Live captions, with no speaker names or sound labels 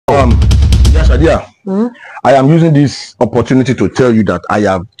Shadia, I am using this opportunity to tell you that I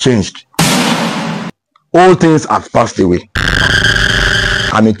have changed. All things have passed away.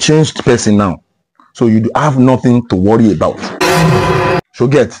 I'm a changed person now. So you have nothing to worry about. So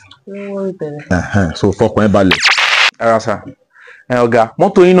get. So fuck my ballet. Sir. Ọ̀gá,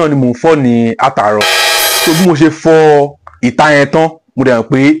 mọ́tò yín náà ni mò ń fọ̀ ní àtàárọ̀. So bí mo ṣe fọ ìta yẹn tán, mo dẹ̀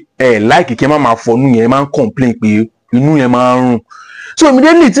pé like kí ẹ má máa fọnú yẹn, ẹ máa ń complain pé inú yẹn máa ń rùn. So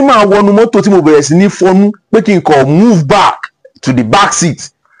immediately tí màá wọnú mọ́tò tí mo bẹ̀rẹ̀ sí ní fọnú pé kí n kọ̀ move back to the back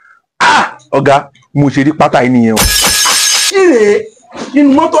seat. Ọ̀gá, mo ṣe rí pátá yìí nìyẹn o. Kíre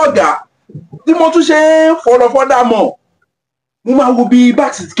inú mọ́tò ọ̀gá tí mo tún ṣe fọlọ́fọ́dà mọ̀. Mo máa wo bí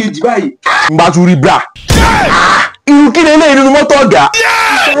back seat kejì báyìí. N bá tún rí bra. Irú kí ni eléyìí nínú mọ́tò ọ̀gá?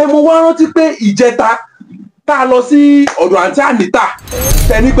 Mo wá rántí pé ìjẹta tá a lọ sí ọ̀dọ̀ àǹtí Anita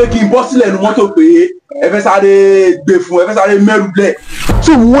tẹni pé kí n bọ́ sílẹ̀ nínú mọ́tò pé ẹ fẹ́ sáré gbé fún ẹ fẹ́ sáré mẹ́rù blẹ̀.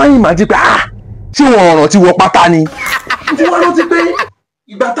 Tí mo wá ìmọ̀ àti pé tí wọ́n ọ̀ràn tí wọ́n pátá ni. Mo wá rántí pé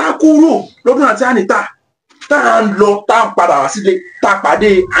ìgbà tá a kúrò lọ́dún àǹtí Anita tá a ń lọ tá a ń padà wá sílé tá a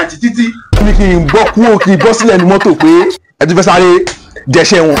pàdé àǹtí Títí. Ní kí n bọ́ kúrò kí n bọ́ sílẹ̀ nínú mọ́tò pé ẹ ti fẹ́ sáré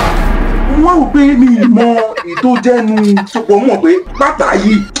jẹṣẹ́ wọn. Wọ́n rò pé mi mọ ètò jẹ́nu sopọ̀ mọ̀ pé bàtà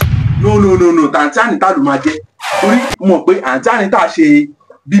yìí no tàǹtí Anita ló máa jẹ́ torí mọ̀ pé àǹtí Anita ṣe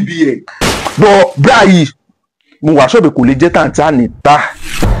BBN. Bọ̀ bra yìí mo wà ṣọ́ọ̀bù kò lè jẹ́ tàǹtí Anita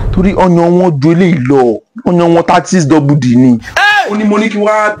torí ọyàn wọn ju eléyìí lọ ọyàn wọn 30 double D ni. Ó ní mo ní kí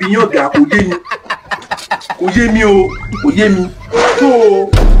wá bí yín ọ̀gá kò yé mi o kò yé mi so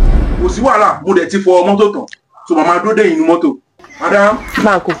kò sí wàhálà mo dẹ̀ ti fọ mọ́tò tán so màmá dúró dé inú mọ́tò. Madam.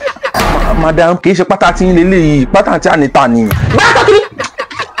 Báńkò. Madam, kì í ṣe pátá tí ń lélẹ́yìí, pátá tí Anita ni. Báńkò kiri!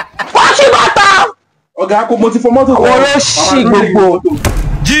 Wọ́n ṣì bàtà! Ọ̀gá kò mo ti fọ mọ́tò tán. Ọ̀rọ̀ ṣì gbogbo.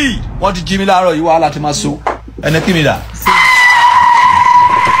 Jí! Wọ́n ti jí mi láàárọ̀ yìí wàhálà ti máa so. Ẹni kí mi dà?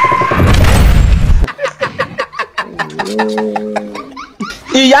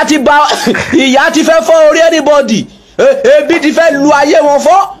 Ìyá ti fẹ́ fọ́ orí anybody. Ebi ti fẹ́ lu ayé wọn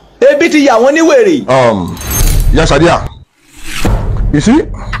fọ́. Ebi ti yà wọ́n ní wèrè. Yes, Shadia. You see,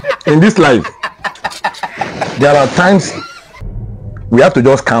 in this life, there are times we have to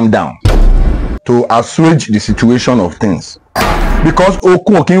just calm down to assuage the situation of things. Because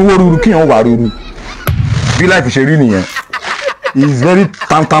okun kí n wo ruru kí n wá ruru. Bí life ṣe rí nìyẹn is very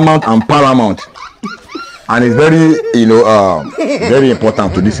tantamount and paramount. And it's very, very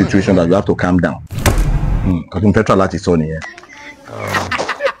important to this situation that you have to calm down. Because in petrol láti sọ nìyẹn.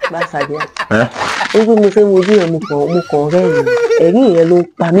 Báṣadé. Ebi mo fẹ́ wojú ẹ̀ mo kàn rẹ́rìn ẹ̀rín yẹn ló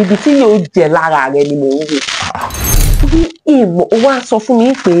pa mí ibi tí yóò jẹ lára rẹ ni mò ń wò. Bí ìmọ̀ ó wá sọ fún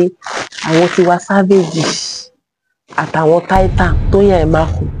mi pé àwọn Tiwa Savage àtàwọn Titan tó yàn ẹ̀ máa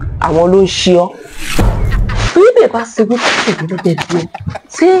kù àwọn ló ń ṣe ọ́. Bí bẹ́ẹ̀ bá ṣe wípé kò ní bẹ́ẹ̀ bí ẹ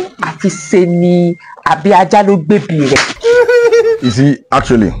ṣé àti ṣe ni àbí ajá ló gbèbí rẹ̀. You see,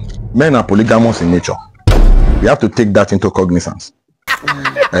 actually, men are polygamous in nature. We have to take that into cognizance.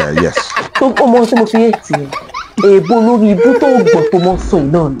 Yes. Tó ọmọ tí mo fi yé tì èèbó lórí ibú tó gbọ̀n tó mọ́ sọ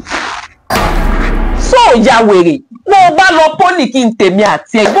iná ni. Sọ ìyá wèrè mo bá lọ pọ́nì kí n tèmi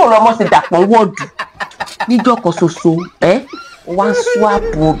àti ẹ̀gbọ́n ọlọ́mọ ti dàpọ̀ wọ́ọ̀dù níjọ́ kan ṣoṣo wá ń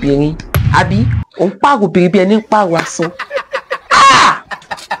swáàpù obìnrin àbí òun pààrọ̀ obìnrin bí ẹni ń pààrọ̀ aṣọ.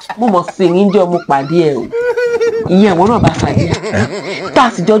 Mo mọ̀ sí ní jẹ́ ọmọ pàdé ẹ̀ o ìyẹn ìwọ náà bá ṣàdé tá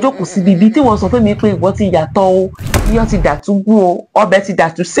a sì jọ jókòó síbi ibi tí wọ́n sọ fún mi pé ìwọ ti yàtọ̀ o iyán ti dàtú gún o ọbẹ̀ ti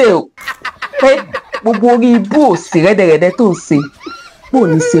dàtú sè o pé gbogbo orí ibú òsì rẹ́dẹ̀rẹ́dẹ́ tó ń ṣe bó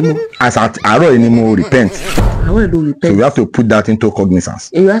ní ṣe mọ́. As at àárọ̀ yìí ni mo repent. Àárọ̀ yìí ló repent. So we have to put that into cognizance.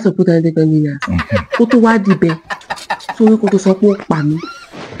 You have to put that into cognizance. Kó tó wá dìbẹ̀ sórí kó tó sọ pé ó pa mí.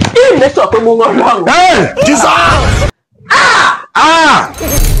 Ìrìn sọ pé mo rán lọ́rùn. Jesus!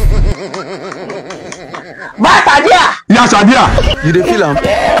 Báṣadíà. Ìyá Shadia. You dey feel am?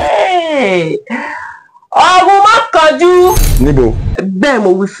 Ọ̀run má kánjú. Níbo? Bẹ́ẹ̀ mo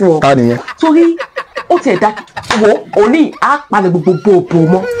wí fún ọ. Ta nìyẹn? Torí ó tiẹ̀ dá wo òní á palẹ̀ gbogbo bòbò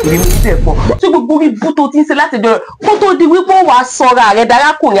mọ́ èmi mo tẹ̀ pọ̀. Tí gbogbo orí bú tó ti ń ṣe láti jọ kó tó di wípé ó wàá sọra rẹ̀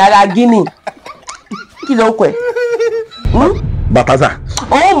darákùnrin ara Guinea. Kí ló kọ ẹ̀? Bataza.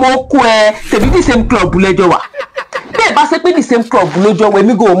 Ó mọ̀ kó ẹ tèmi the same club lẹ́jọ́ wà. Bẹ́ẹ̀ bá ṣe pé the same club lójọ́ wẹ̀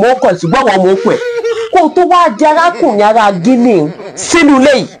mí gò mọ̀ ọkọ̀ ṣùgbọ́n àwọn ọmọ ọkọ̀ ẹ̀. Kó tó wá di arákùnrin ara Guinea sínú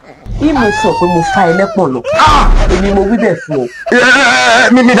ilé yìí. Ìmọ̀ sọ pé mo fa ẹlẹ́pọ̀n lọ. Èmi mo wí bẹ̀ fún ọ.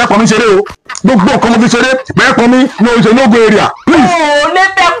 Mi dẹ́pọ̀ mi ṣeré o. Gbogbo nǹkan mo fi ṣeré. Bẹ́ẹ̀ pọ̀ mi ní oṣù lógo area. Ó lé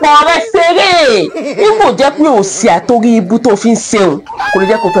bẹ́pọ̀ rẹ ṣeré. Ìmọ̀ jẹ́ pé òsì àtórí ibú tó fi ń ṣeun. Kò lè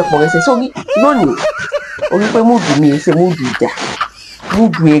jẹ́ kó fẹ́ pọ̀ rẹ ṣe sórí lónìí. Orí pé múùdù mi ṣe múùdù ìjà.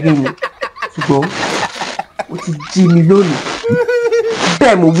 Múùdù eré ni. Ṣùgbọ́n ó ti jí mi lónìí.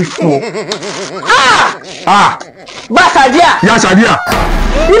 bẹ́ẹ̀ mo wí fún ọ. Bá Sàdíà. Ìyá Sàdíà.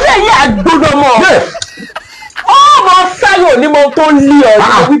 Ilé yìí àgbóná mọ́. Ọmọ sáyò ní mo tó ń lé ọ ní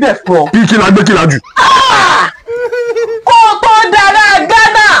mo wí bẹ̀ fún ọ. Kí la gbé kí la jù. Kó o tó dára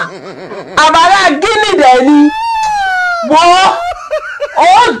Ghana, àbára Guinea dẹ̀ ni. Wọ́n ó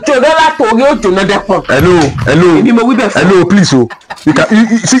jòdó látòrí ó jòdó dẹ́pọ̀. Hello. Èmi mo wí bẹ̀ fún ọ. Hello, please o.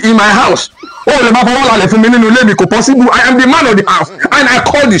 See, in my house. Oh, le ma fọwọ́ lálẹ́ fún mi nínú ilé mi kò possible. I am the man of the house and I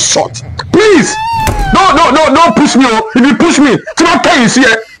call the shot. Please, don't push me o. If you push me, tí ma kẹ́yìn sí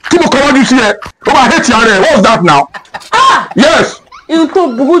ẹ, tí mo kọ́ wájú sí ẹ, o ma hate yàrá ẹ. What's that now? Yes. Ihun tó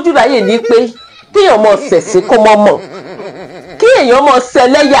burú jù láyé ni pé kéèyàn mọ̀ ṣẹ̀ṣẹ̀ kó mọ̀ mọ̀. Kí èèyàn mọ̀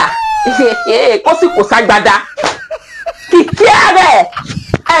ṣẹlẹ́yà kó sì kò ságbádá. Kìkì ààrẹ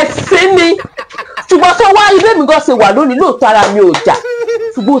ẹ̀sìn ni. Ṣùgbọ́n tó wá ilé mi gan ṣe wà lónìí lóòótọ́ ara mi ò jà.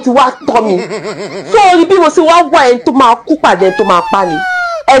 Ṣùgbọ́n o ti wá tọ́ mi. Sórí bí mo ṣe wá wá ẹni tó máa kú pàdé ẹni tó máa pa ni.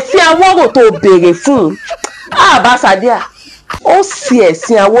 Ẹ̀sìn awọ́rò tó béèrè fún un. Bá Sàdíà, ó sì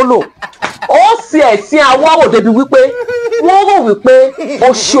ẹ̀sìn awọ́lò. Ó sì ẹ̀sìn awọ́rò débi wípé wọ́n rò wípé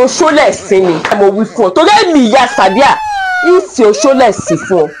oṣooṣó lẹ̀sìn ni. Mo wí fún ọ. Torí èmi ìyá Sàdíà, ìsì oṣó lẹ̀sìn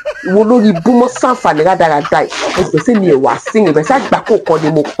fún ọ. Ìwọ lórí búmọ́ sàǹfààní rádaràda yìí. Ẹgbẹ́sẹ̀ mi ẹ̀ wá sí ìrìn bẹ́sẹ̀ àgbákò kan ni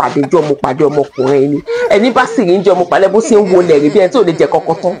mo pàdé ọmọkùnrin ni. Ẹni bá sì rí ń jẹ́ ọmọ pàlẹ́ bó ṣe ń wọlé rí bí ẹni tí ò lè jẹ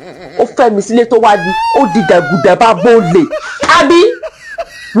kọ́kọ́ tán. Ó fẹ́ mi sílé tó wá di ó di dàgùdà bá bóòlè. Àbí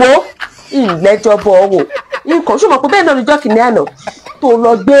wo ìlẹ́jọ́ bọ̀ ọ̀rọ̀ nǹkan ṣùgbọ́n pé bẹ́ẹ̀ náà lọ́jọ́ kìíní àná tó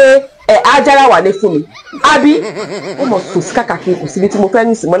lọ gbé ajára wà ní fún mi. Àbí ó mọ̀ sùn sí kàkàkiri kò síbi tí mo fẹ́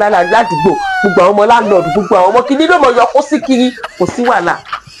ní ìsìnmọ́ ládùúgbò gbogbo àwọn ọmọ láńlọ́ọ̀dù gbogbo àwọn ọmọ kìíní ló mọ̀ yọ kó sí kiri kò sí wàhálà.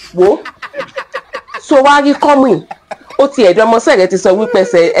 Wo so wá rí kọ́mìn ó ti ẹ̀dọ́ ọmọọṣẹ́ rẹ ti sọ wípé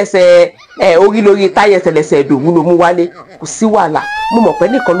ẹsẹ̀ orí lórí táyà ẹsẹ̀lẹsẹ̀ ìdòwú ló mú wálé kò sí wàhálà. Mo mọ̀ pé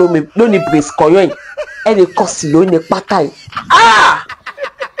nìkan ló ní brace kọyán yìí ẹnì kan sì ló ní pátá yìí.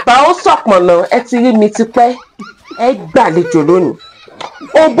 Bá ó sọ̀pọ̀nà ẹ ti rí mi tipẹ́ ẹ gbàlejò lónìí.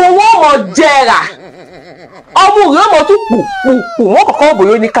 Òbò wọn mọ̀ jẹrà ọmọ rẹ̀ mọ̀ tún pù wọ́n kọ̀kọ́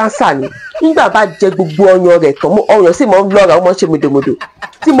bòyó ní kánsà ni. Nígbà bá jẹ gbogbo ọyàn rẹ̀ tán ọyàn sì mọ̀ ń lọ́ra ó mọ̀ ń ṣe mòdòmòdò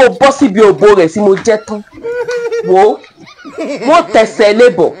tí mo bọ́ síbi òbò rẹ̀ tí mo jẹ́ tán. Wo wọ́n tẹ̀sẹ̀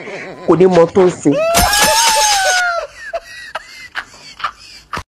lébọ̀ kò ní mọ tó ń ṣe.